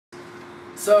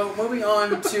So, moving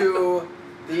on to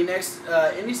the next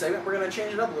indie segment, we're going to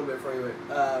change it up a little bit for you.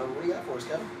 What do you got for us,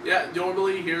 Kevin? Yeah,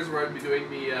 normally here's where I'd be doing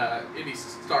the indie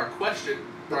star question.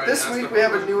 But this week we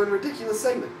have a new and ridiculous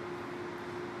segment.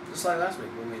 Just like last week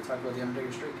when we talked about the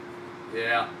Undertaker streak.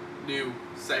 Yeah, new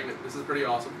segment. This is pretty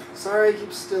awesome. Sorry, I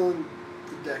keep stealing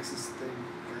the Dex's thing,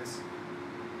 guys.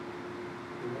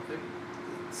 What thing?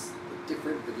 It's a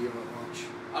different video I watch.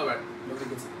 Alright. Nobody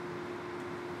gets it.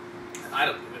 I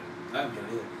don't get it. I don't get it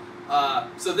either.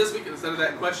 So this week, instead of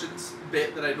that questions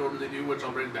bit that I normally do, which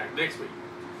I'll bring back next week,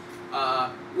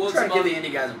 once Try a to give month, the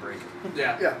indie guys a break.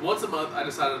 yeah, once a month, I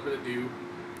decided I'm going to do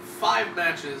 5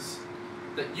 matches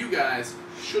that you guys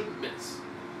shouldn't miss.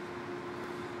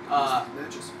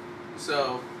 Matches.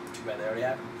 So, Too bad they already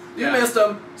happened. You Yeah. missed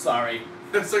them. Sorry.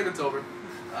 segment's over.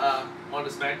 On to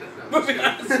Smackdown. No, Moving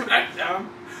on to Smackdown.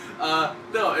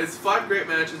 no, it's 5 great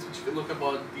matches, which you can look up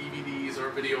on DVDs or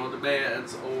video on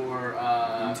demands or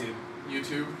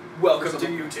YouTube. Welcome to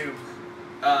YouTube.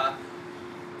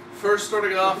 First,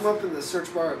 starting Look off. them up in the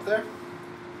search bar up there.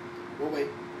 We'll wait.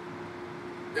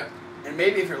 Yeah. And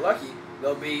maybe if you're lucky,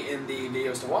 they'll be in the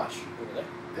videos to watch over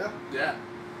there. Yeah.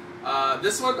 Yeah.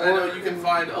 This one I know you can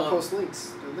find We'll on. post links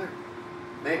down there.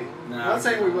 Maybe. No, I'm not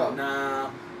saying we will.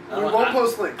 No. We won't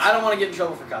post links. I don't want to get in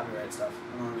trouble for copyright stuff.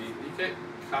 I don't want to be. You can't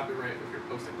copyright if you're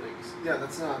posting links. Yeah,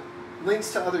 that's not.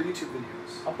 Links to other YouTube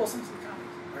videos. I'll post links in the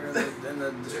comments or in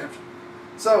the description.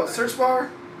 So, search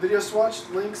bar, videos to watch,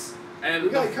 links. And We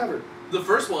got it covered. the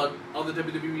first one on the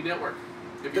WWE Network,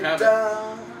 if you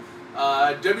haven't.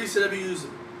 WCW's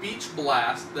Beach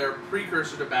Blast, their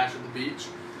precursor to Bash at the Beach.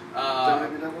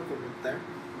 WWE Network over there.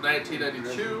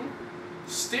 1992.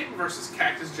 Sting versus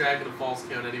Cactus Jack in a Falls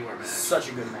Count Anywhere match. Such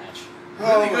a good match.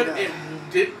 Really good. God. It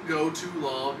didn't go too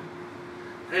long.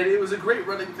 And it was a great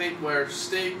running thing where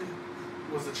Sting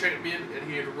was the champion and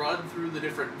he had run through the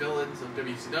different villains of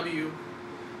WCW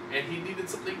and he needed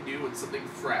something new and something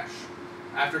fresh.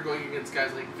 After going against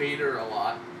guys like Vader a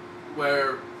lot,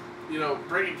 where, you know,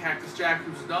 bringing Cactus Jack,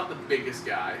 who's not the biggest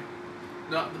guy,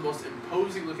 not the most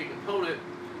imposing looking opponent,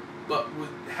 but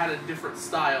had a different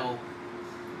style,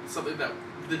 something that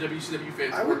the WCW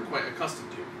fans weren't quite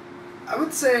accustomed to. I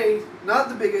would say, not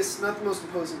the biggest, not the most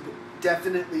imposing, but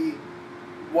definitely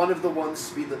one of the ones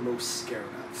to be the most scared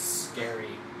of.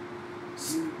 Scary.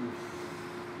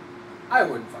 I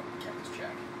wouldn't fuck with Cactus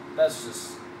Jack. That's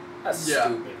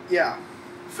stupid. Yeah.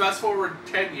 Fast forward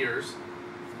 10 years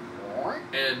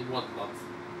and 1 month,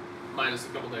 minus a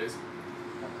couple days.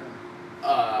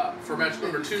 For match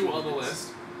number 2 on the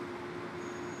list,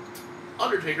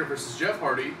 Undertaker versus Jeff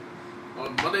Hardy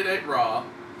on Monday Night Raw,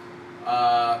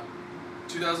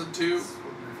 2002,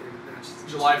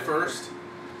 July 1st.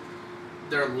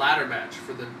 Their ladder match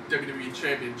for the WWE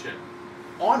Championship.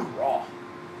 On Raw.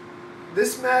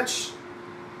 This match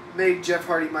made Jeff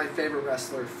Hardy my favorite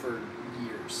wrestler for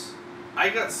years. I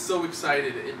got so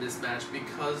excited in this match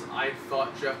because I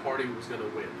thought Jeff Hardy was going to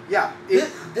win. Yeah.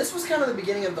 This was kind of the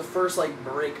beginning of the first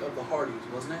break of the Hardys,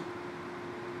 wasn't it?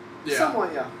 Yeah.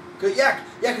 Somewhat, yeah.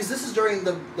 Because this is during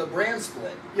the brand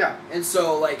split. Yeah. And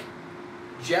so,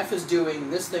 Jeff is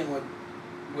doing this thing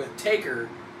with Taker,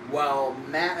 while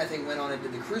Matt, I think, went on and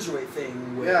did the Cruiserweight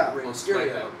thing with Rey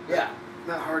Mysterio. Yeah.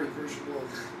 Matt Hardy version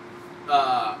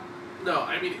No,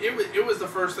 I mean, it was the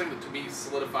first thing that, to me,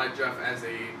 solidified Jeff as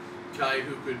a guy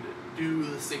who could do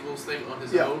the singles thing on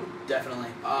his own. Definitely.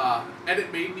 And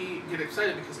it made me get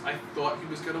excited because I thought he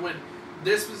was going to win.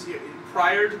 This was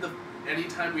prior to any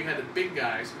time we had the big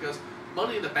guys, because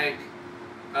Money in the Bank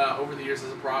over the years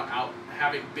has brought out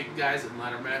having big guys in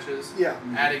ladder matches. Yeah.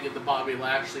 Adding in the Bobby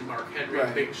Lashley, Mark Henry,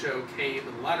 Right. Big Show, Kane,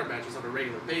 and ladder matches on a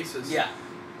regular basis. Yeah.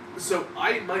 So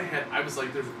in my head, I was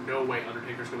like, "There's no way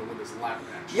Undertaker's going to win this ladder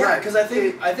match." Yeah, because I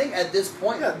think at this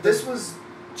point, this was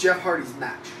Jeff Hardy's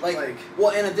match.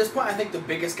 Well, and at this point, I think the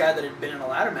biggest guy that had been in a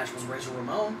ladder match was Razor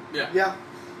Ramon. Yeah. Yeah.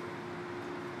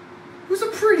 Who's a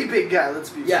pretty big guy, let's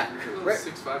be Yeah. fair.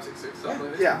 6'5", 6'6", something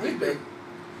like that. Yeah. He's big.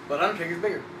 But Undertaker's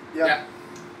bigger. Yeah.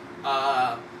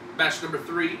 Match number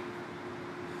 3.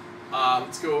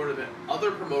 Let's go over to the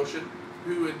other promotion,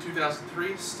 who in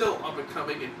 2003 still up and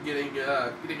coming and getting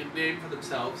a name for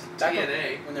themselves. Back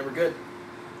TNA, when they were good,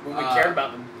 when we cared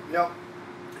about them. Yep.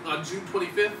 on June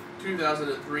 25th,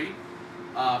 2003,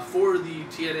 for the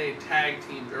TNA tag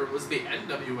team, or it was the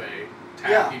NWA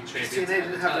tag team champions. TNA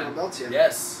didn't have their own belts yet.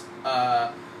 Yes.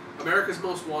 America's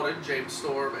Most Wanted, James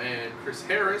Storm and Chris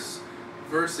Harris,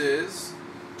 versus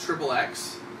Triple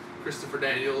X, Christopher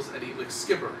Daniels, and Elix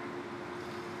Skipper.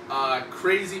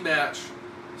 Crazy match,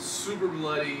 super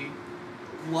bloody,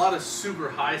 a lot of super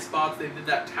high spots. They did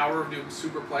that Tower of Doom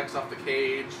superplex off the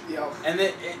cage. Yep.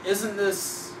 And isn't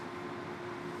this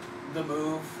the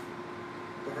move,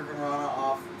 the Hurricanrana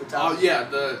off the top. Oh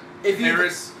yeah, if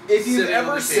you've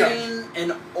ever seen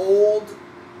an old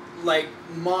like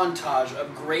montage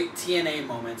of great TNA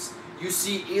moments, you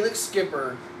see Elix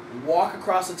Skipper walk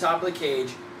across the top of the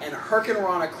cage and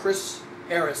Hurricanrana Chris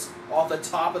Harris off the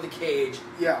top of the cage.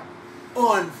 Yeah.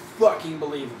 Unfucking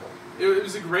believable. It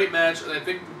was a great match, and I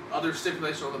think other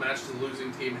stipulation on the match is the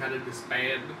losing team had to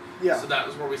disband. Yeah. So that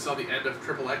was where we saw the end of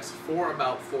Triple X for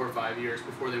about 4 or 5 years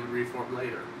before they would reform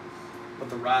later. But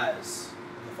the rise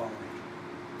of the Fallen Angel.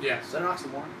 Yes. Is that an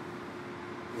oxymoron?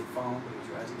 He had fallen, but he was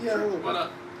rising. Yeah, a little Why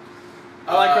not?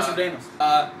 I like Christopher Daniels.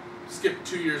 Skip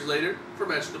 2 years later for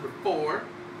match number 4.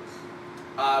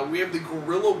 We have the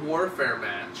Guerrilla Warfare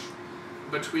match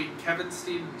between Kevin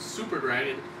Steen and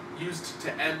Superdragon, used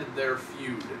to end their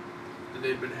feud that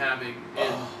they'd been having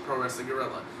in Pro Wrestling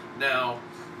Guerrilla. Now,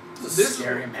 this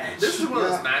is one of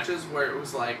those matches where it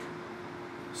was like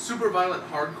super violent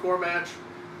hardcore match,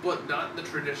 but not in the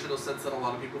traditional sense that a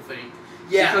lot of people think.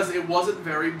 Yeah. Because it wasn't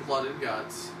very blood and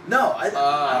guts. No, I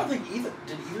don't think either.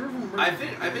 Did either of them? I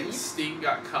think Steen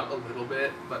got cut a little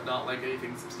bit, but not like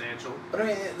anything substantial. But I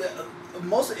mean,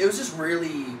 it was just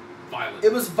really violent.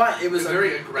 It was violent. It was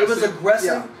very aggressive. It was aggressive.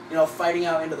 Yeah. You know, fighting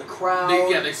out into the crowd.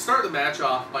 They start the match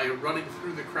off by running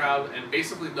through the crowd and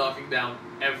basically knocking down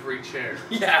every chair.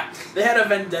 Yeah, they had a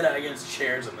vendetta against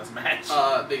chairs in this match.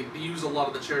 They use a lot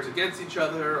of the chairs against each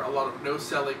other, a lot of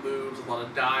no-selling moves, a lot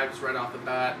of dives right off the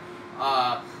bat.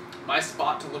 My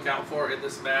spot to look out for in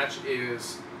this match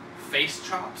is face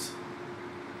chops.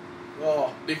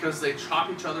 Oh. Because they chop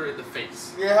each other in the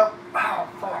face. Yeah. Ow,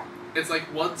 fuck. It's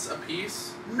like once a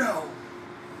piece. No.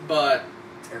 But,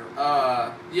 terrible.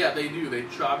 yeah, they do. They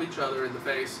chop each other in the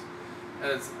face.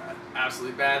 And it's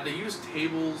absolutely bad. They use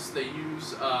tables. They do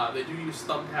use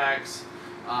thumbtacks,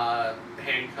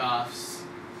 handcuffs.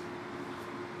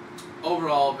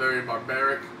 Overall, very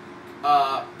barbaric.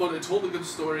 But it told a good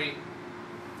story,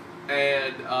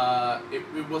 and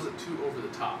it wasn't too over the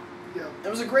top. Yeah. It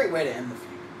was a great way to end the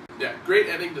feud. Yeah, great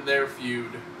ending to their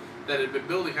feud that had been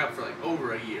building up for like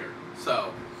over a year.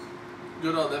 So,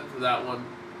 good on them for that one.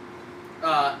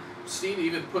 Steen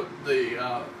even put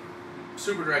the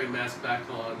Superdragon mask back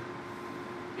on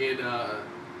in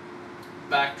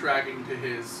backtracking to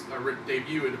his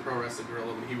debut into Pro Wrestling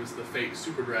Guerrilla when he was the fake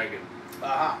Superdragon.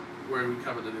 Aha. Where we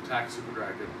covered the attack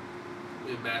Superdragon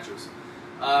in matches.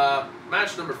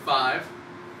 Match number 5.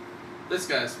 This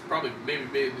guy's probably maybe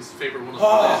made his favorite one on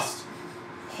the list.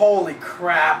 Holy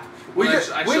crap!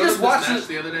 I just watched this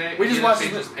the other day. We just watched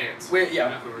his pants.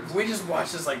 Afterwards. We just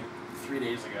watched this like 3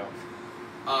 days ago.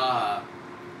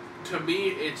 To me,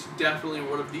 it's definitely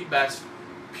one of the best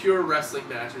pure wrestling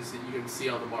matches that you can see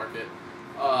on the market.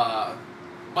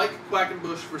 Mike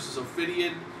Quackenbush versus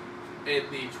Ophidian in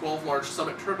the 12 Large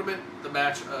Summit Tournament. The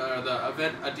match, the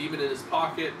event, A Demon in His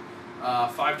Pocket.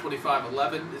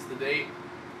 5/25/11 is the date.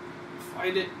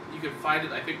 You can find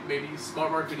it. I think maybe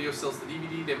Smart Mark Video sells the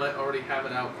DVD. They might already have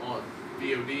it out on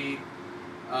VOD.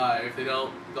 If they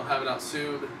don't, they'll have it out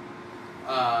soon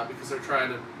because they're trying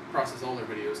to process all their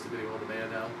videos to video on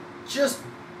demand now. Just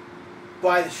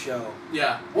buy the show.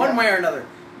 Yeah. One way or another.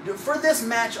 For this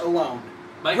match alone.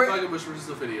 Mike Quackenbush versus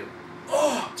Ophidian.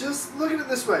 Oh, just look at it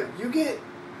this way. You get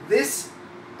this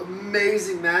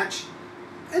amazing match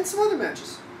and some other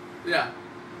matches. Yeah.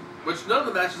 Which none of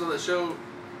the matches on the show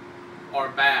are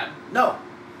bad. No.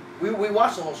 We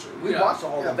watched the whole show. We watched the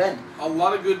whole event. A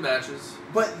lot of good matches.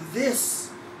 But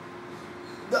this...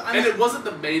 and it wasn't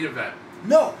the main event.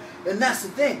 No. And that's the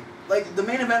thing. Like, the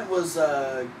main event was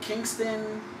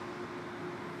Kingston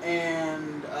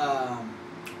and...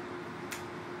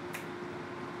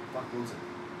 fuck, what was it?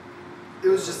 It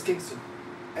was just Kingston.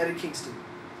 Eddie Kingston.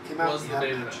 Came out was the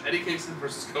main event. Eddie Kingston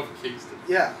versus Kofi Kingston.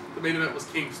 Yeah. The main event was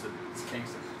Kingston. It's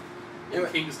Kingston. In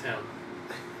Kingstown.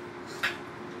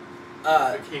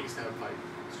 The Kingstown fight.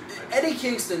 Eddie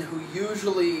Kingston, who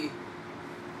usually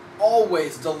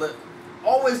always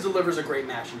delivers a great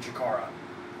match in Chikara,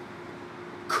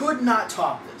 could not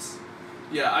top this.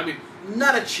 Yeah, I mean...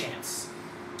 Not a chance.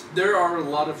 There are a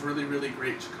lot of really, really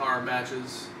great Chikara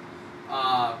matches.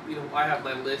 I have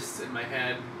my lists in my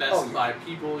head. Best by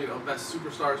people, best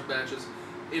superstars matches.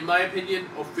 In my opinion,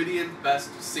 Ophidian's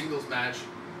best singles match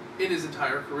in his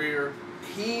entire career.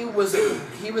 He was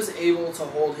able to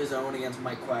hold his own against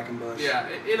Mike Quackenbush. Yeah,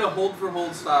 in a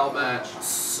hold-for-hold style match.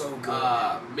 So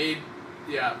good. Made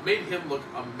him look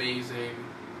amazing,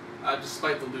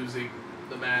 despite the losing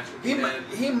the match. He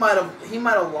might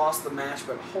have lost the match,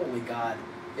 but holy God,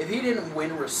 if he didn't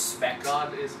win respect,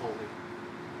 God is holy.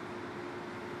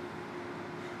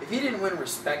 If he didn't win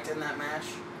respect in that match,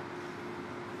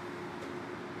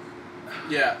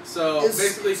 Yeah, so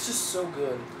basically, it's just so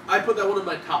good. I put that one in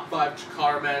my top 5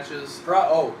 Chikara matches.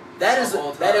 That is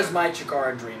all that time. is my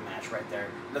Chikara dream match right there.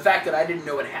 The fact that I didn't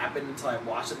know it happened until I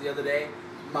watched it the other day,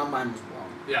 my mind was blown.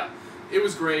 Yeah, it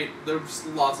was great. There was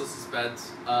lots of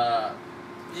suspense.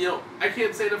 You know, I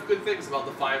can't say enough good things about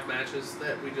the 5 matches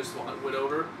that we just went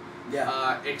over.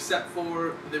 Yeah. Except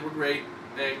for they were great,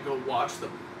 and go watch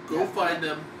them. Go find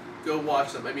them. Go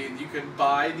watch them. I mean, you can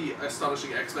buy the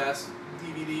Astonishing X-Mass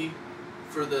DVD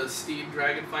for the Steen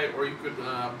Dragon fight, or you could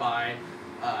buy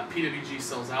PWG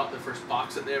sells out the first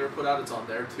box that they ever put out. It's on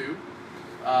there too.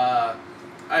 I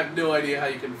have no idea how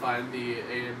you can find the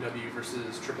AMW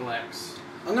versus Triple X.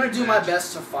 I'm gonna do my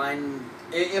best to find.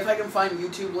 If I can find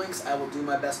YouTube links, I will do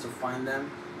my best to find them,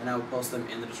 and I will post them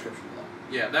in the description below.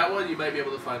 Yeah, that one you might be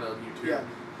able to find on YouTube. Yeah,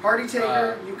 Party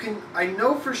Taker. You can. I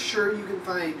know for sure you can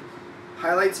find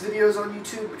highlights videos on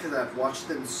YouTube because I've watched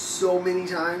them so many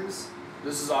times.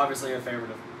 This is obviously a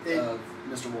favorite of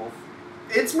Mr. Wolf.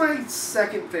 It's my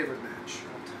second favorite match.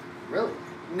 Really?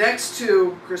 Next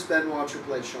to Chris Benoit,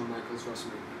 Triple H, Shawn Michaels,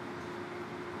 WrestleMania.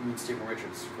 I mean, Steven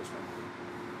Richards, Chris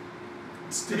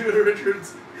Benoit. Steven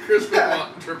Richards, Chris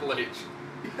Benoit, and Triple H.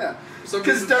 Yeah.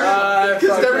 Because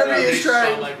WWE is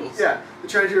trying. Shawn Michaels. Yeah, they're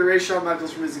trying to erase Shawn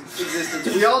Michaels from his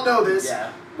existence. We all know this.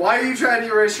 Yeah. Why are you trying to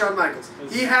erase Shawn Michaels?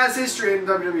 He has history in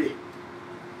WWE.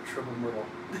 Triple Myrtle.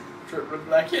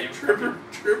 I can't even Tripper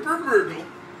Myrtle.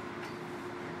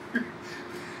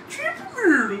 Tripper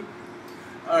Myrtle.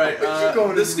 Alright,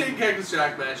 the Sting Cactus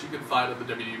Jack match you can find on the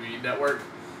WWE Network.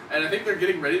 And I think they're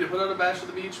getting ready to put out a Bash of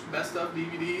the Beach best of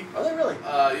DVD. Are they really?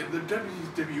 The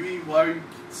WWE, why are you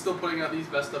still putting out these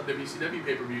best of WCW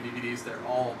pay-per-view DVDs? They're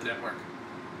all on the network.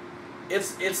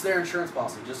 It's their insurance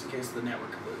policy, just in case the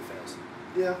network completely fails.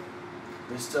 Yeah.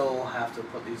 They still have to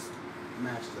put these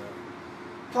matches out.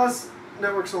 Plus,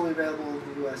 network's only available in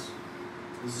the US.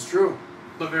 This is true.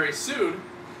 But very soon,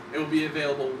 it will be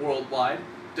available worldwide.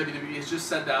 WWE has just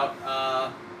sent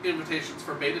out invitations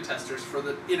for beta testers for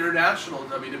the international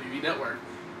WWE Network,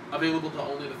 available to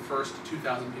only the first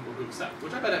 2,000 people who accept,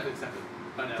 which I bet I've accepted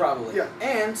by now. Probably. Yeah.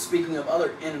 And speaking of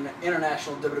other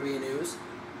international WWE news,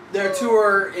 their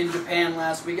tour in Japan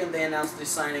last weekend, they announced the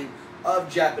signing of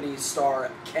Japanese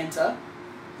star Kenta,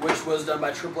 which was done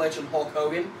by Triple H and Hulk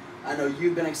Hogan. I know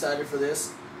you've been excited for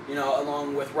this. You know,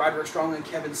 along with Roderick Strong and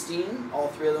Kevin Steen, all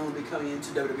 3 of them will be coming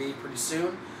into WWE pretty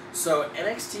soon. So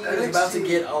NXT is about to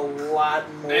get a lot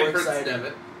more and exciting. Prince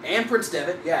Devitt. And Prince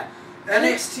Devitt, yeah.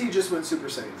 NXT just went Super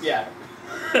Saiyan. Yeah.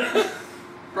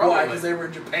 Probably. Why? Because they were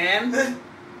in Japan?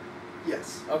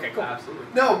 Yes. Okay, cool. Absolutely.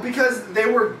 No, because they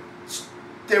were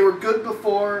good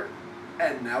before,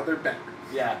 and now they're better.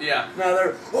 Yeah. Yeah. Now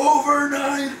they're over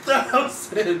 9,000. That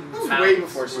was way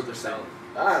before Super Saiyan.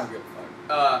 I don't give a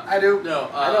fuck. I do. No.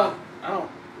 I don't.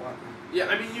 What? Yeah,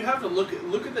 I mean, you have to look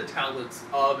at the talents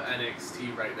of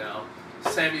NXT right now.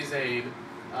 Sami Zayn,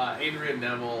 Adrian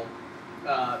Neville,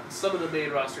 some of the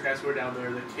main roster guys who are down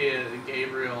there, the Kid and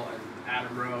Gabriel and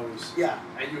Adam Rose. Yeah.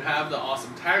 And you have the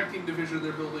awesome tag team division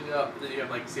they're building up. And then you have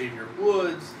like Xavier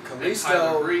Woods, Kalisto. and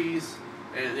Tyler Breeze,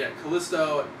 and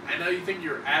Kalisto. And now you think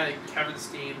you're adding Kevin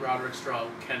Steen, Roderick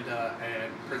Strong, Kenta,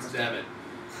 and Prince Devitt.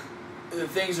 The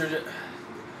things are just...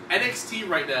 NXT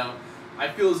right now, I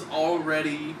feel is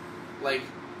already, like,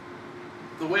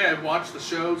 the way I watch the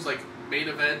shows, like, main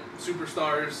event,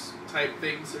 superstars type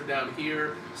things are down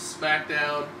here,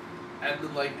 SmackDown, and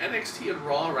then, like, NXT and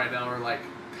Raw right now are, like,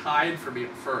 tied for me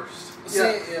at first.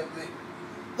 See,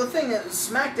 the thing is,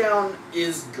 SmackDown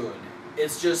is good.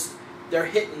 It's just, they're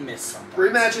hit and miss sometimes.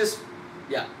 Rematches.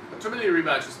 Yeah. Too many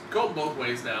rematches. Go both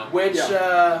ways now. Which,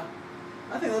 I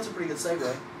think that's a pretty good segue.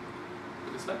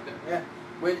 In the SmackDown. Yeah.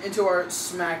 Went into our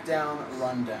SmackDown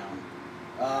rundown.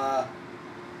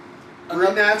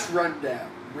 Rematch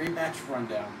rundown. Rematch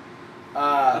rundown.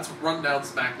 Let's run down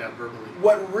SmackDown verbally.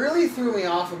 What really threw me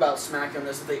off about SmackDown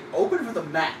is that they opened for the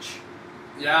match.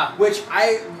 Yeah.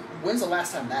 When's the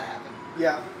last time that happened?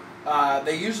 Yeah.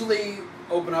 They usually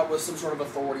open up with some sort of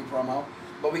authority promo,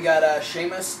 but we got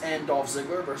Sheamus and Dolph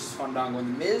Ziggler versus Fandango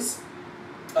and The Miz.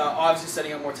 Obviously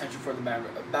setting up more tension for the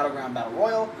Battleground Battle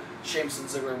Royal. Sheamus and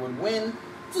Ziggler would win.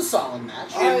 It's a solid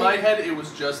match. In my head, it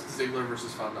was just Ziggler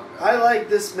versus Fandango. I like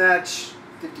this match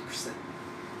 50%.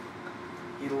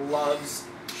 He loves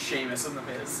Sheamus and The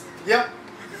Miz. Yep.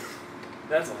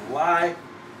 That's a lie.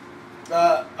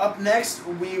 Up next,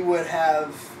 we would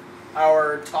have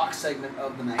our talk segment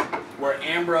of the night, where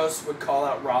Ambrose would call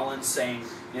out Rollins saying,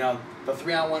 you know, the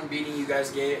 3-on-1 beating you guys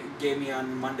gave me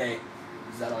on Monday,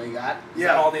 is that all you got? Is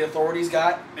that all the authorities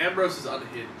got? Ambrose is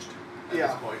unhinged at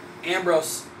this point.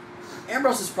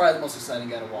 Ambrose is probably the most exciting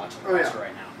guy to watch on the roster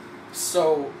right now.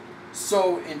 So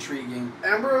So intriguing.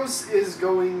 Ambrose is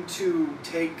going to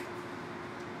take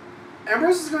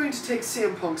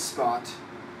CM Punk's spot.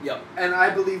 Yep. And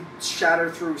I believe shatter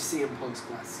through CM Punk's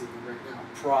glass ceiling right now.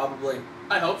 Probably.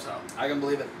 I hope so. I can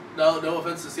believe it. No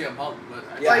offense to CM Punk,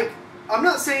 but Like, I'm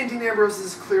not saying Dean Ambrose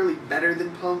is clearly better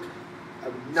than Punk. I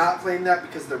would not claim that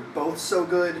because they're both so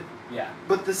good. Yeah.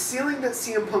 But the ceiling that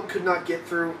CM Punk could not get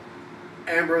through,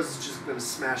 Ambrose is just going to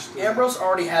smash through. Ambrose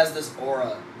already has this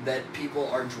aura that people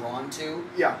are drawn to.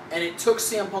 Yeah. And it took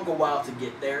CM Punk a while to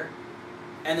get there.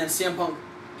 And then CM Punk,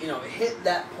 hit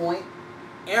that point.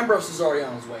 Ambrose is already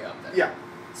on his way up there. Yeah.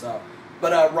 So,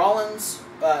 but Rollins,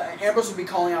 Ambrose would be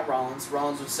calling out Rollins.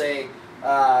 Rollins would say,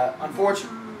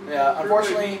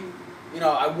 unfortunately,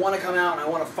 I want to come out and I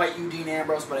want to fight you, Dean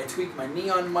Ambrose, but I tweaked my knee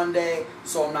on Monday,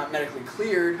 so I'm not medically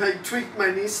cleared. I tweaked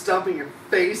my knee, stomping your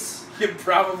face.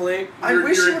 Probably. I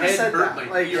wish you would have said hurt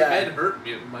that. Your head hurt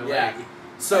me in my leg.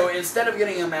 So instead of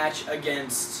getting a match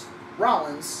against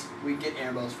Rollins, we get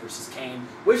Ambrose versus Kane,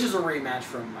 which is a rematch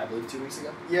from, I believe, 2 weeks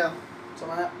ago. Yeah.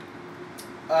 Something like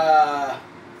that.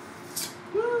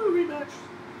 Woo, rematch.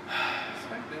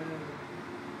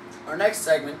 Our next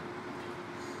segment.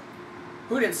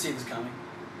 Who didn't see this coming?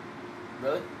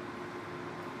 Really?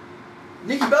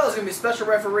 Nikki Bella's going to be special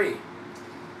referee.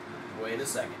 Wait a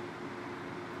second.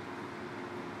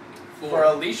 For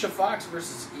Alicia Fox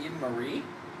versus Eve Marie?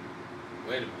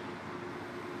 Wait a minute.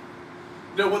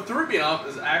 No, what threw me off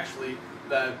is actually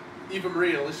that Eva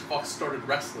Marie and Alicia Fox started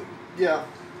wrestling. Yeah.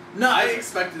 No, I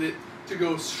expected it to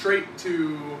go straight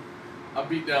to a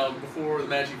beatdown before the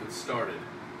match even started.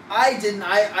 I didn't. The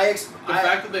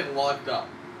fact that they locked up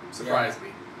surprised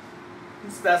me.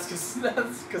 That's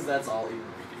because that's all Eva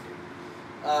Marie can do.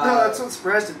 No, that's what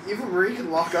surprised him. Eva Marie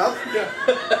can lock up? Yeah.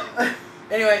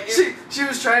 Anyway, she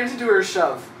was trying to do her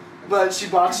shove, but she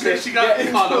botched it. She got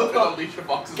caught up in Alicia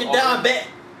Fox's get down, bet.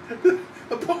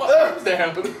 I put my arms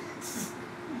down.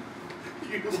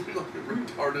 You look like a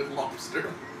retarded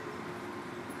lobster.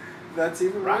 That's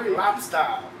Eva Marie.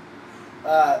 Lobster.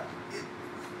 I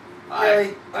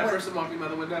person walking by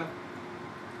the window.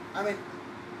 I mean,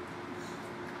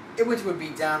 it went to a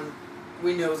beatdown.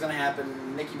 We knew it was going to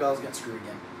happen. Nikki Bella's getting screwed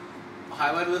again.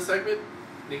 Highlight of this segment: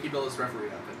 Nikki Bella's referee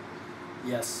outfit.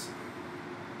 Yes.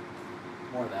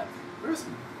 More of that. There's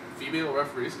some female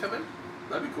referees coming.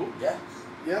 That'd be cool. Yeah.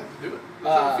 Do it.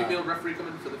 Let's have a female referee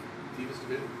coming for the Divas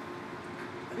division.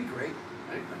 That'd be great.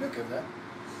 Right? I'd be okay with that.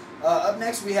 Up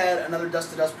next, we had another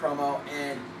Dust to Dust promo,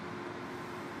 and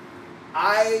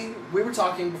we were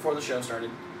talking before the show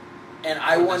started, and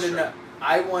I wanted to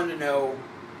know,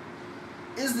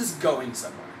 is this going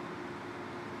somewhere?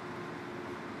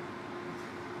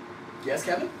 Yes,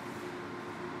 Kevin?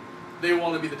 They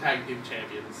want to be the tag team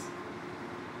champions.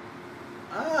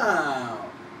 Oh.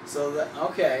 So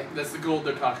okay. That's the gold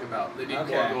they're talking about. They need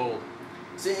more gold.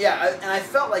 See, yeah, and I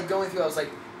felt like going through. I was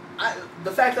like,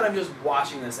 the fact that I'm just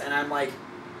watching this and I'm like,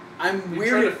 You're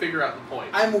trying to figure out the point.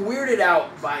 I'm weirded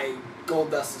out by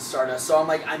Goldust and Stardust, so I'm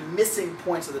like, I'm missing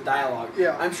points of the dialogue.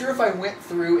 Yeah. I'm sure if I went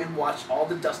through and watched all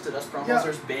the Dust to Dust promos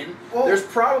there's been, well, there's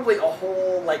probably a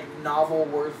whole novel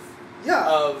worth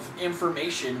of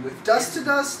information with Dust to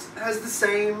Dust has the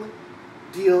same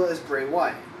deal as Bray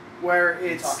Wyatt, where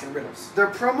it's talking riddles. Their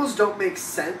promos don't make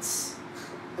sense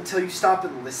until you stop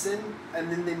and listen,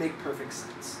 and then they make perfect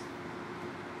sense.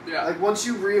 Yeah. Like once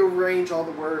you rearrange all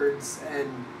the words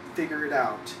and figure it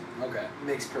out, okay, it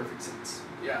makes perfect sense.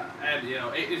 Yeah, and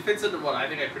it fits into what I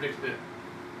think I predicted it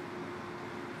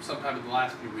sometime in the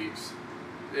last few weeks.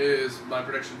 Is my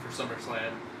prediction for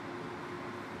SummerSlam: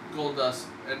 Goldust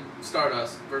and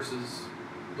Stardust versus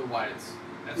the Wyatts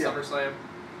at SummerSlam.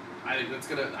 I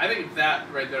think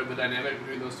that right there, the dynamic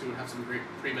between those two would have some great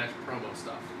pre-match promo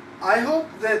stuff. I hope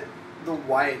that the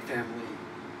Wyatt family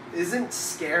isn't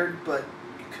scared but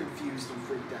confused and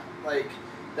freaked out. Like,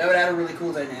 that would add a really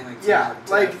cool dynamic to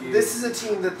this is a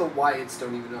team that the Wyatts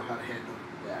don't even know how to handle.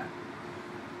 Yeah.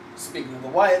 Speaking of the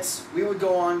Wyatts, we would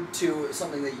go on to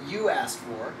something that you asked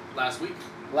for last week,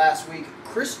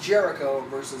 Chris Jericho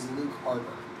versus Luke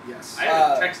Harper. Yes. I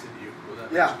had texted you when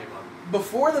that match came on.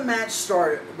 Before the match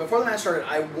started,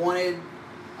 I wanted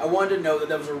to know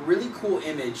that was a really cool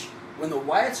image when the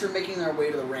Wyatts are making their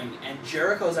way to the ring and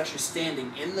Jericho is actually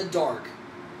standing in the dark,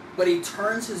 but he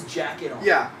turns his jacket on.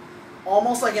 Yeah.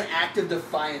 Almost like an act of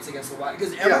defiance against the Wyatts,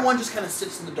 because everyone just kind of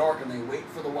sits in the dark and they wait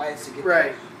for the Wyatts to get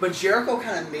there. But Jericho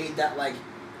kind of made that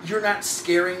you're not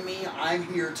scaring me, I'm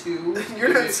here too.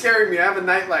 You're not scaring me, I have a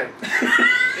nightlight.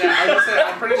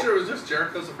 I'm pretty sure it was just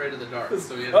Jericho's afraid of the dark,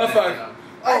 so he had to take it on.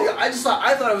 I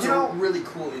thought it was a really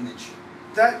cool image.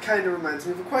 That kind of reminds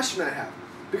me of a question I have.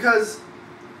 Because,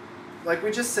 like we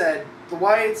just said, the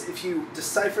Wyatts, if you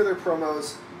decipher their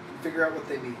promos, you can figure out what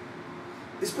they mean.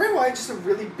 Is Bray Wyatt just a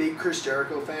really big Chris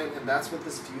Jericho fan, and that's what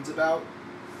this feud's about?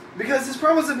 Because his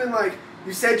promos have been like,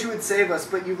 you said you would save us,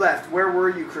 but you left. Where were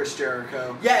you, Chris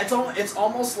Jericho? Yeah, it's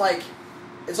almost like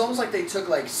they took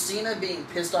like Cena being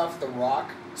pissed off at The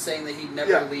Rock, saying that he'd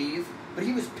never leave, but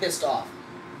he was pissed off.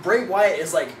 Bray Wyatt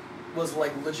was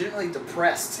legitimately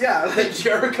depressed. Yeah, that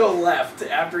Jericho left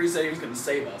after he said he was going to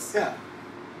save us. Yeah,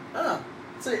 I don't know.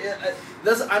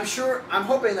 So, I'm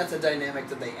hoping that's a dynamic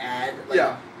that they add.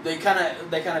 Like, they kind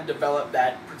of develop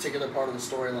that particular part of the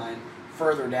storyline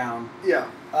further down. Yeah.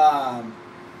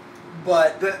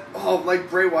 But like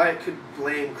Bray Wyatt could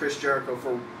blame Chris Jericho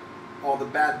for all the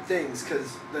bad things that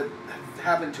have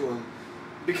happened to him,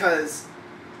 because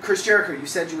Chris Jericho, you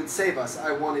said you would save us.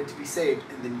 I wanted to be saved,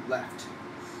 and then you left.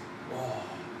 Oh,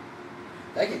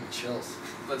 that gave me chills.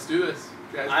 Let's do this,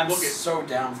 guys. I'm Book it. so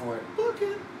down for it. Book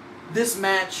it. This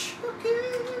match,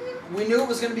 we knew it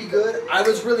was going to be good. I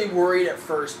was really worried at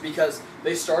first because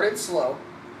they started slow.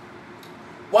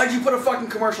 Why'd you put a fucking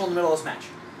commercial in the middle of this match?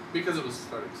 Because it was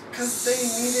starting slow. Because they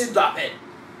needed... Stop it.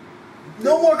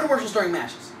 No more commercials during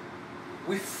matches.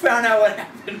 We found out what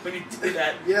happened when you did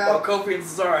that while Kofi and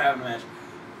Cesaro are having a match.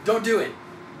 Don't do it.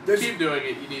 Keep doing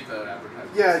it. You need the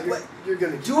advertising. Yeah, you're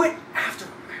going to do it after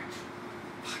the match.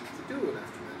 Do it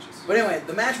after matches. But anyway,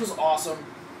 the match was awesome.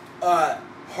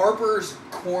 Harper's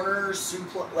corner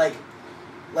suplex,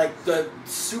 like the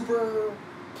super,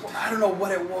 I don't know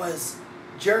what it was.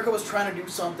 Jericho was trying to do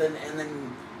something, and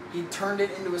then he turned it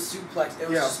into a suplex. It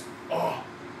was just,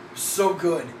 so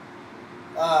good.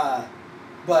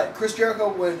 But Chris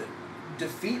Jericho would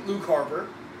defeat Luke Harper.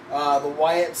 The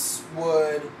Wyatts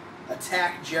would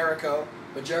attack Jericho,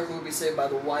 but Jericho would be saved by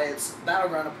the Wyatts'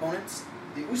 battleground opponents,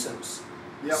 the Usos.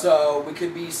 Yep. So we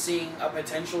could be seeing a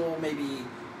potential maybe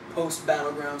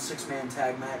post-battleground 6-man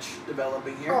tag match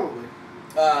developing here. Probably.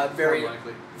 Very, More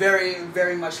likely. very,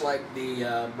 very much like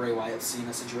the Bray Wyatt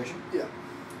Cena situation. Yeah.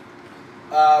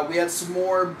 We had some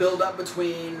more build-up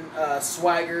between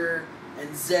Swagger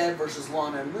and Zed versus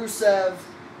Lana and Rusev.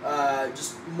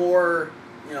 Just more,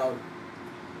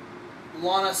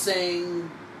 Lana saying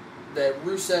that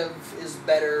Rusev is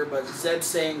better, but Zed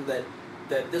saying that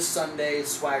this Sunday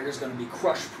Swagger's going to be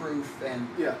crush-proof, and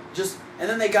and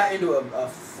then they got into a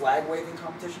flag-waving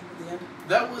competition at the end.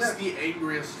 That was the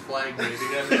angriest flag waving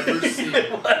I've ever seen.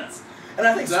 It was. And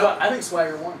I think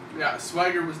Swagger won. Yeah,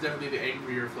 Swagger was definitely the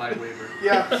angrier flag waver.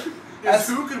 Yeah.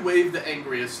 Who could wave the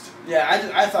angriest?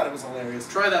 Yeah, I thought it was hilarious.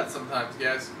 Try that sometimes,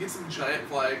 guys. Get some giant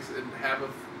flags and have an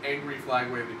angry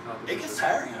flag waving competition. It gets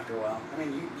tiring after a while. I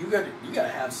mean, you gotta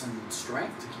have some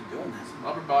strength to keep doing this. Some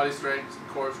upper body strength, some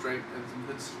core strength, and some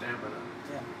good stamina.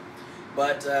 Yeah.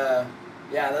 But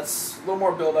that's a little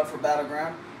more build up for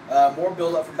Battleground. More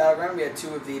build up for Battleground. We had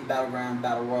two of the Battleground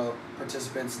Battle Royal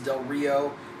participants, Del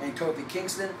Rio and Kofi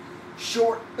Kingston.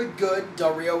 Short but good.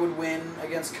 Del Rio would win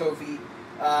against Kofi.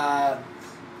 I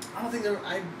don't think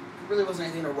I really wasn't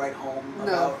anything to write home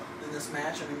about in this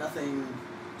match. I mean, nothing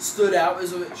stood out. It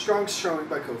was a strong showing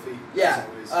by Kofi. Yeah.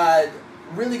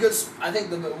 Really good. I think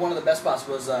one of the best spots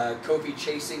was Kofi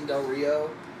chasing Del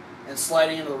Rio and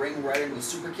sliding into the ring right into a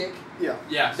super kick. Yeah.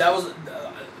 Yes. That was.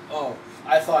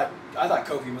 I thought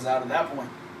Kofi was out at that point.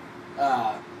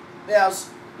 It was,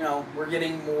 we're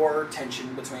getting more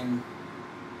tension between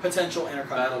potential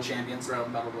Intercontinental champions.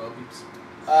 Battle Royal peeps.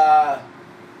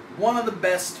 One of the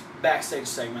best backstage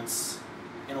segments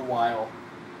in a while.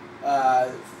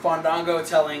 Fandango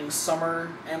telling Summer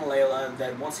and Layla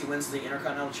that once he wins the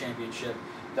Intercontinental Championship,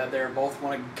 that they both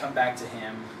want to come back to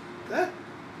him. That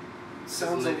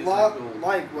sounds a lot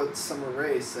like what Summer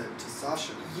Rae said to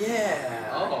Sasha. Yeah.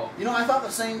 Oh. I thought the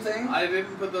same thing. I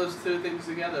didn't put those two things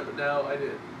together, but now I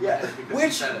did. Yeah.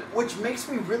 Because Which makes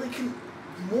me really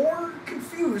more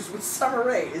confused with Summer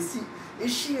Rae. Is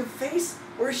she a face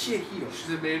or is she a heel? She's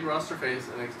a main roster face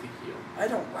and NXT heel. I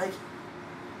don't like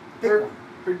it.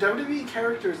 Her WWE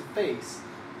character is a face,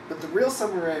 but the real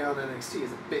Summer Rae on NXT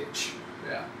is a bitch.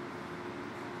 Yeah.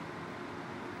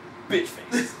 Bitch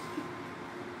face.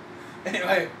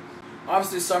 Anyway,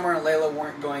 obviously Summer and Layla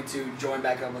weren't going to join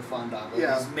back up with Fandango.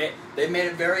 Yeah. They made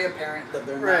it very apparent that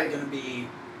they're not going to be...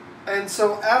 And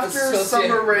so after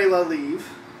Summer Rayla leave...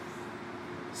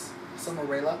 Summer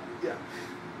Rayla? Yeah.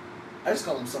 I just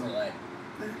call them Summer Rae.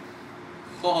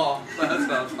 Oh, that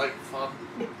sounds like fun.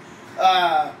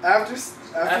 After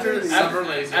Summer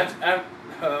lazy.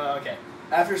 Okay.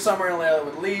 After Summer and Layla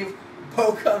would leave,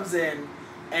 Bo comes in,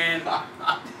 and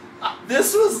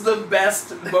this was the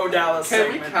best Bo Dallas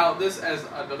segment. Can we count this as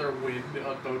another win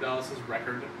on Bo Dallas'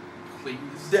 record, please?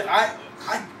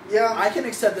 I can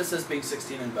accept this as being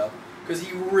 16 and Bo. because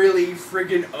he really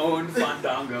freaking owned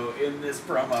Fandango in this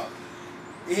promo.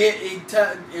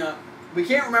 We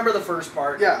can't remember the first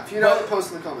part. Yeah, if you know,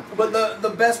 post in the comments. But the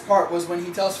best part was when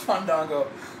he tells Fandango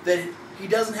that he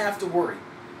doesn't have to worry,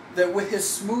 that with his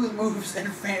smooth moves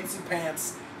and fancy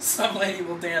pants, some lady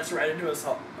will dance right into his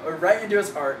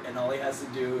heart, and all he has to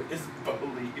do is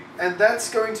believe. And that's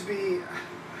going to be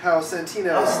how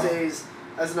Santino stays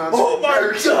as an on-screen Oh my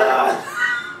character. god!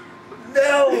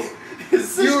 No! His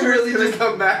sister really is going just to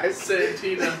come back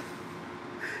Santina.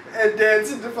 and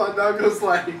dance into Fandango's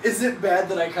life. Is it bad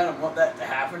that I kind of want that to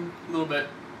happen? A little bit.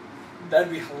 That'd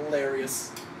be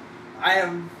hilarious.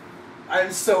 I'm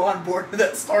so on board with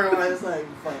that storyline. It's not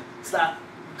even funny. Stop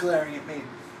glaring at me.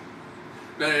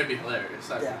 No, it'd be hilarious.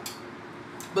 Yeah.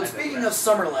 But I speaking digress. of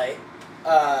Summer Light,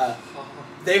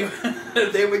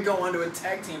 they would go on to a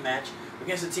tag team match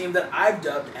against a team that I've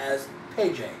dubbed as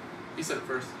PJ. He said it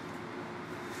first.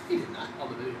 He did not. On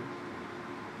the video.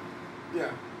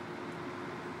 Yeah.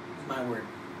 My word.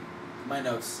 My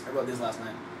notes. I wrote these last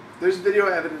night. There's video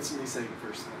evidence of me saying it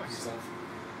first. Fuck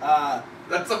yourself.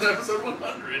 That's on episode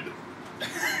 100.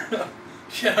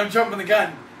 Shit, I'm jumping the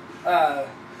gun.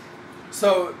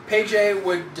 So, PJ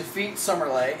would defeat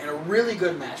Summerlay in a really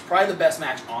good match. Probably the best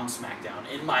match on SmackDown,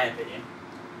 in my opinion.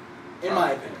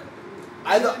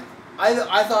 I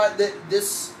thought that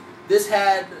this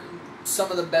had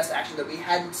some of the best action that we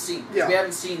hadn't seen. Yeah. We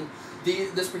haven't seen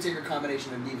this particular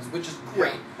combination of divas, which is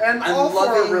great. Yeah. And I'm all four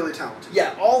loving- are really talented.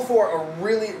 Yeah, all four are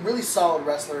really, really solid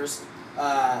wrestlers.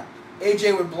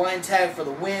 AJ would blind tag for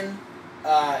the win,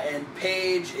 and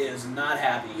Paige is not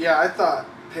happy. Yeah, I thought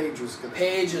Paige was going to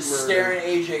Paige is staring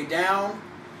AJ down,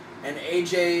 and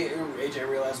AJ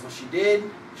realizes what she did.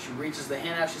 She reaches the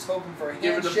hand out. She's hoping for a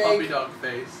Give her the handshake. puppy dog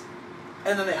face.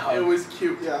 And then they hug. It was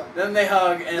cute. Yeah. Then they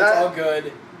hug, and it's all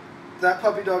good. That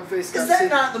puppy dog face got Is that seen-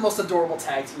 not the most adorable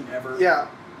tag team ever? Yeah.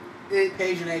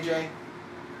 Paige and AJ?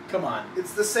 Come on.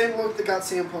 It's the same look that got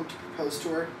CM Punk to propose to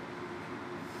her.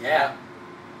 Yeah.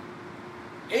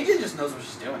 AJ just knows what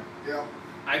she's doing. Yeah.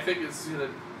 I think it's going to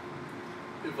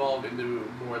evolve into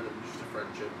more than just a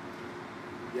friendship.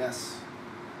 Yes.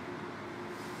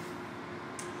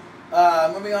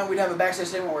 Moving on, we'd have a backstage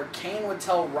segment where Kane would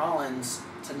tell Rollins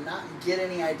to not get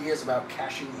any ideas about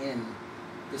cashing in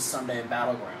this Sunday at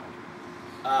Battleground.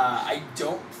 I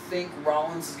don't think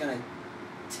Rollins is going to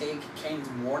take Kane's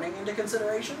warning into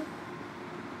consideration,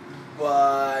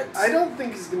 but I don't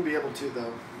think he's going to be able to,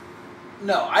 though.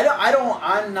 no,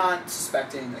 I'm not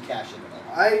suspecting a cash in at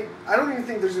all. I don't even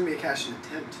think there's going to be a cash-in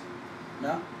attempt.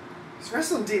 No? He's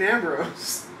wrestling Dean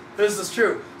Ambrose. This is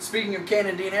true. Speaking of Kane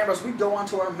and Dean Ambrose, we go on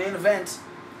to our main event,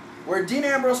 where Dean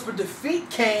Ambrose would defeat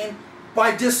Kane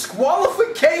by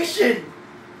disqualification.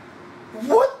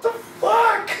 What the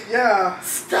fuck? Yeah.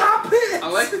 Stop it! I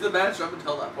liked the match up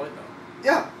until that point, though.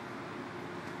 Yeah.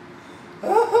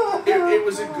 It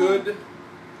was a good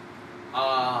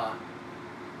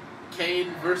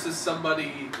Kane versus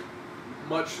somebody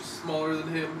much smaller than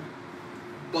him.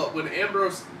 But when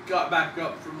Ambrose got back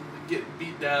up from getting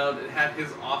beat down and had his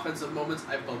offensive moments,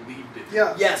 I believed it.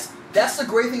 Yeah. Yes, that's the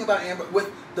great thing about Ambrose.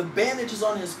 With the bandages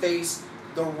on his face,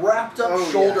 the wrapped up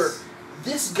shoulder, yes.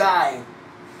 this guy,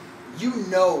 you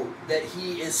know that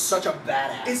he is such a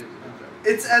badass.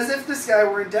 It's as if this guy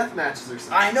were in death matches or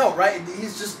something. I know, right?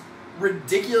 He's just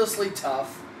ridiculously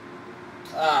tough.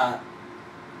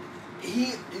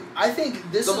 I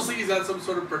think this It's almost is... like he's got some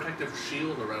sort of protective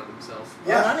shield around himself.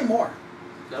 Yeah, Yeah. not anymore.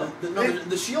 No?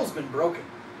 The shield's been broken.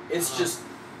 It's just...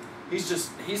 He's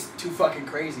too fucking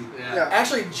crazy. Yeah.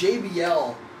 Actually,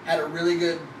 JBL had a really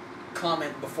good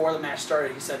comment before the match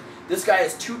started. He said, "This guy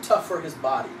is too tough for his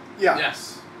body." Yeah.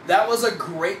 Yes. That was a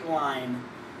great line,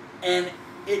 and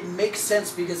it makes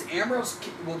sense because Ambrose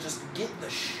will just get the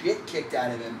shit kicked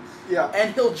out of him, Yeah.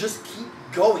 and he'll just keep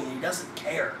going. He doesn't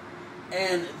care,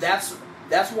 and that's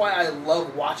why I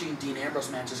love watching Dean Ambrose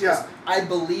matches. 'Cause Yeah. I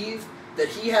believe that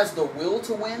he has the will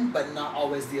to win, but not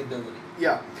always the ability.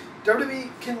 Yeah. WWE,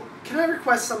 can I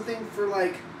request something for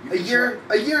like You a can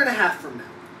year and a half from now?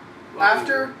 Well,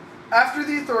 After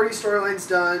the Authority storyline's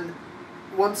done,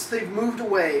 once they've moved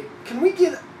away, can we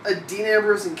get a Dean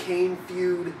Ambrose and Kane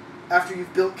feud after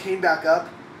you've built Kane back up?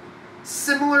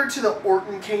 Similar to the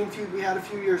Orton-Kane feud we had a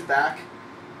few years back.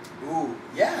 Ooh,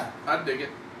 yeah. I'd dig it.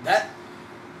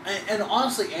 And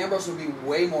honestly, Ambrose would be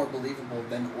way more believable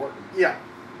than Orton. Yeah.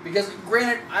 Because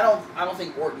granted, I don't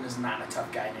think Orton is not a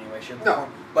tough guy in any way, shape, or No. form.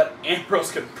 But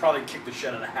Ambrose could probably kick the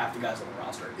shit out of half the guys on the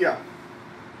roster. Yeah.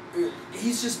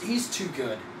 He's too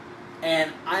good.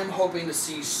 And I'm hoping to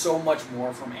see so much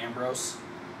more from Ambrose.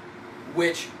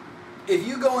 Which, if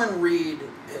you go and read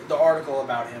the article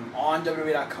about him on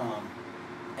WWE.com,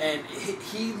 And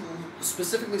he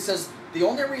specifically says the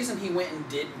only reason he went and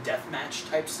did deathmatch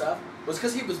type stuff was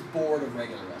because he was bored of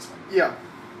regular wrestling. Yeah.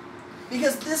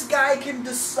 Because this guy can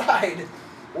decide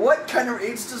what kind of...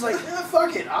 It's just like,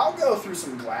 fuck it, I'll go through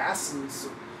some glass and...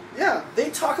 Yeah. They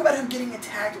talk about him getting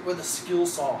attacked with a skill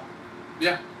saw.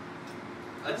 Yeah.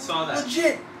 I saw that.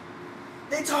 Legit.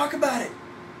 They talk about it.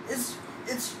 It's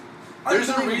There's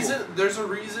a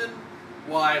reason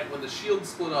why when the Shield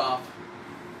split off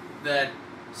that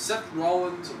Seth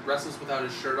Rollins wrestles without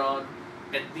his shirt on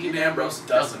and Dean Ambrose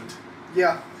doesn't.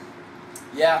 Yeah.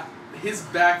 Yeah. His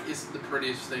back is the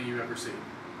prettiest thing you've ever seen.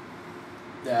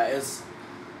 Yeah,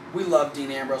 we love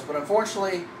Dean Ambrose, but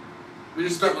unfortunately... We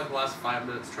just spent like the last 5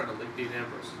 minutes trying to lick Dean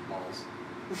Ambrose's balls.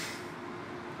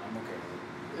 I'm okay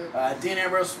with it. Dean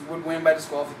Ambrose would win by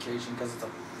disqualification because it's a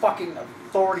fucking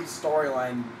authority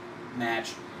storyline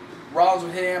match. Rollins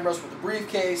would hit Ambrose with the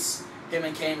briefcase. Him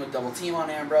and Kane would double team on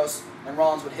Ambrose, and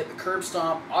Rollins would hit the curb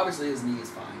stomp. Obviously, his knee is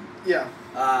fine. Yeah.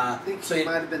 I think he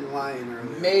might have been lying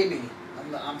earlier. Maybe.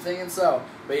 I'm thinking so.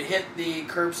 But he'd hit the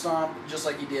curb stomp just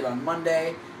like he did on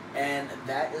Monday, and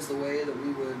that is the way that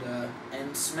we would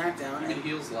end SmackDown. You mean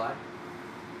heels lie?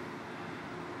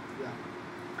 Yeah.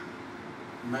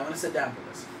 You might want to sit down for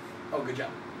this. Oh, good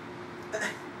job.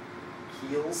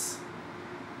 Heels.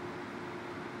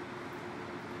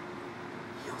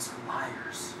 Heels are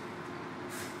liars.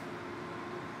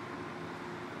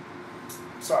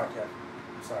 Sorry, Kev.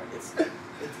 Sorry.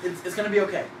 It's going to be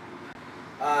okay.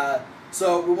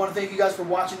 So we want to thank you guys for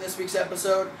watching this week's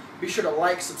episode. Be sure to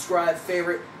like, subscribe,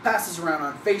 favorite, pass this around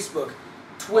on Facebook,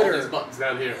 Twitter. All these buttons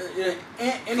down here.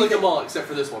 Click them all except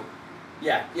for this one.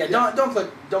 Yeah. Don't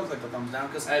click the thumbs down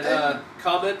and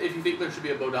comment if you think there should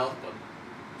be a Bo Dallas button.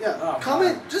 Yeah. Oh,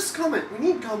 comment. God. Just comment. We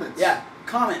need comments. Yeah.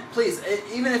 Comment, please.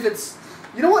 Even if it's...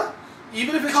 You know what?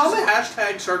 Even if it's comment. just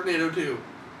 #Sharknado2.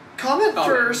 Comment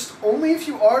first, only if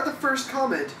you are the first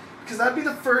comment, because that'd be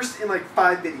the first in like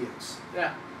 5 videos.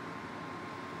 Yeah.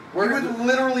 You would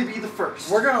literally be the first.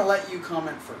 We're going to let you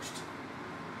comment first.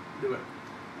 Do it.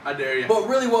 I dare you. But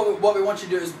really what we want you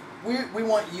to do is we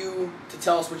want you to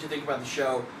tell us what you think about the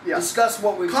show. Yeah. Discuss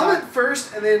what we've comment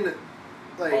first and then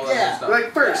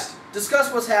like first. Yeah.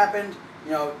 Discuss what's happened,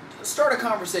 start a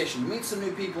conversation, meet some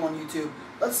new people on YouTube.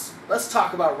 Let's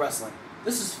talk about wrestling.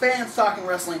 This is Fans Talking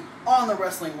Wrestling on the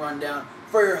Wrestling Rundown.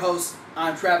 For your host,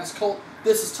 I'm Travis Colt.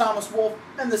 This is Thomas Wolf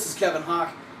and this is Kevin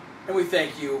Hawk. And we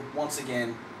thank you once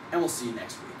again. And we'll see you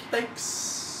next week.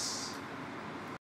 Thanks.